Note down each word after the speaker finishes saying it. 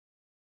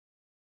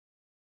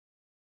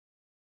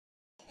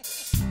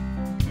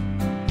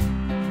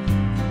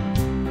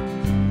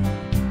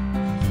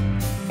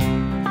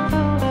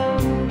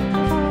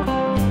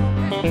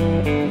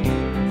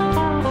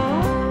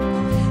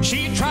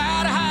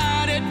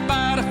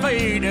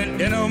faded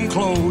denim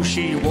clothes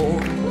she wore,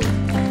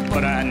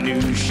 but I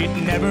knew she'd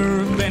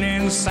never been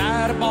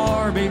inside a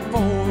bar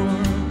before.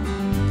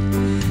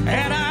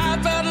 And I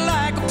felt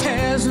like a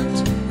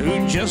peasant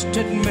who just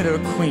admitted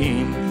a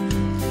queen,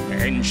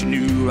 and she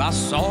knew I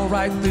saw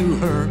right through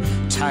her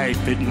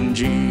tight-fitting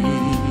jeans.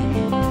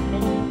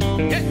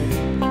 Yeah.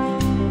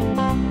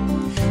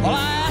 Well,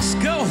 I asked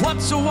her,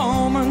 what's a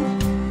woman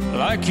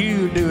like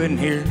you doing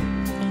here?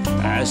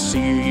 I see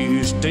you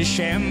used to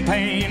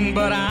champagne,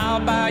 but I'll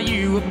buy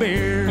you a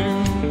beer.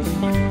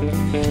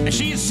 And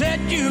she said,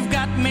 you've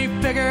got me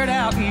figured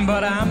out,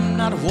 but I'm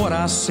not what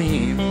I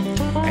seem.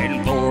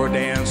 And for a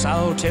dance,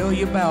 I'll tell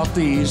you about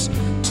these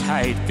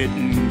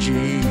tight-fitting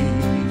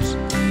jeans.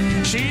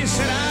 She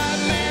said,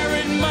 I've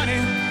married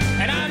money,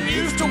 and I'm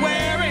used to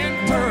wearing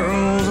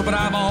pearls, but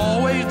I've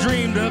always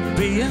dreamed of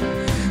being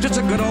just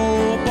a good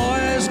old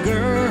boy's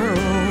girl.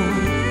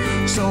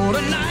 So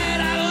tonight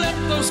I lit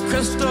those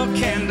crystal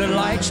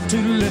candlelights to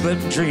live a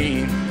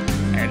dream,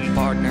 and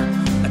partner,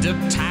 the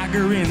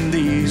tiger in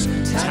these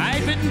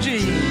tight-fitting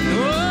jeans.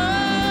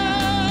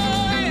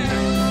 Oh, yeah.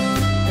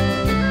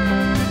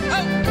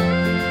 Oh.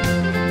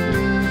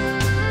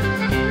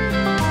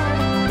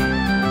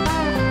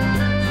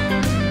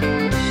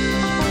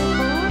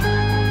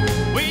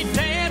 We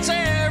dance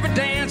every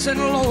dance, and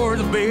Lord,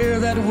 the beer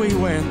that we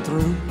went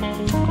through,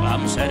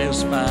 I'm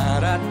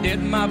satisfied I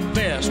did my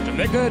best to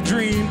make a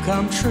dream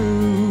come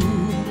true.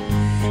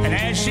 And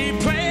as she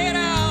played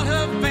out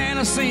her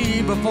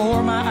fantasy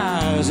before my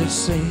eyes at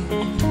sea,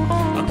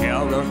 a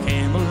cowgirl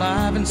came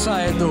alive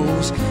inside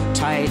those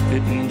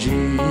tight-fitting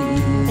jeans.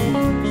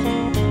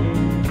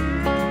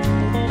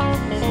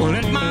 Well,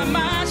 in my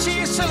mind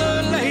she's still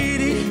a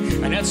lady,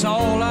 and that's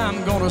all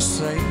I'm gonna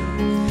say.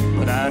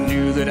 But I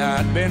knew that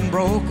I'd been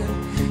broken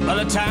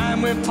by the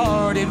time we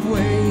parted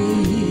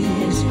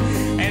ways.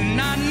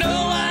 And I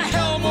know I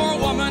held more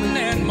woman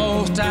than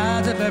most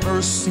eyes have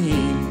ever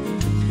seen.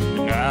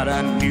 God,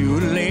 I knew a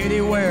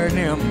lady wearing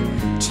them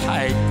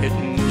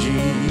tight-fitting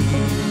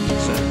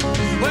jeans.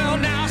 Well,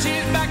 now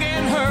she's back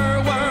in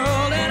her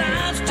world, and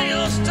I'm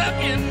still stuck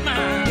in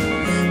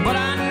mine. But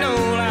I know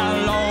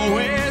I'll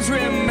always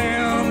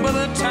remember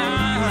the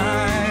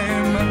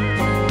time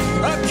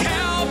a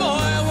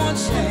cowboy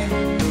once had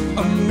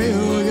a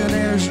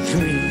millionaire's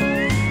dream.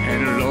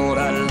 And Lord,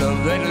 I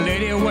love that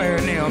lady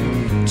wearing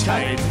them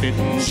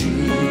tight-fitting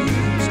jeans.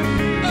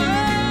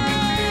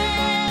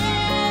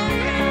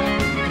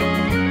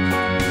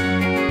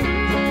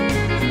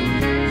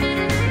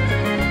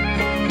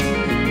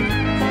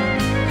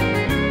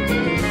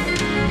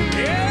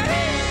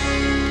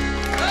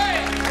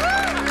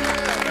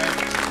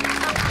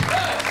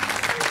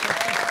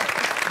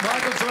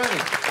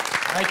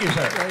 Thank you,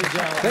 sir. Great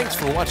job. Thanks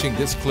for watching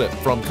this clip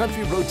from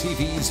Country Road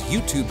TV's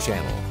YouTube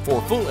channel.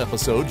 For full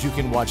episodes you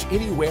can watch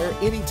anywhere,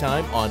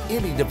 anytime, on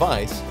any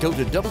device. Go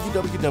to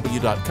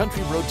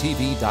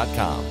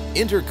www.countryroadtv.com.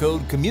 Enter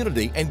code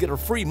COMMUNITY and get a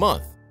free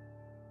month.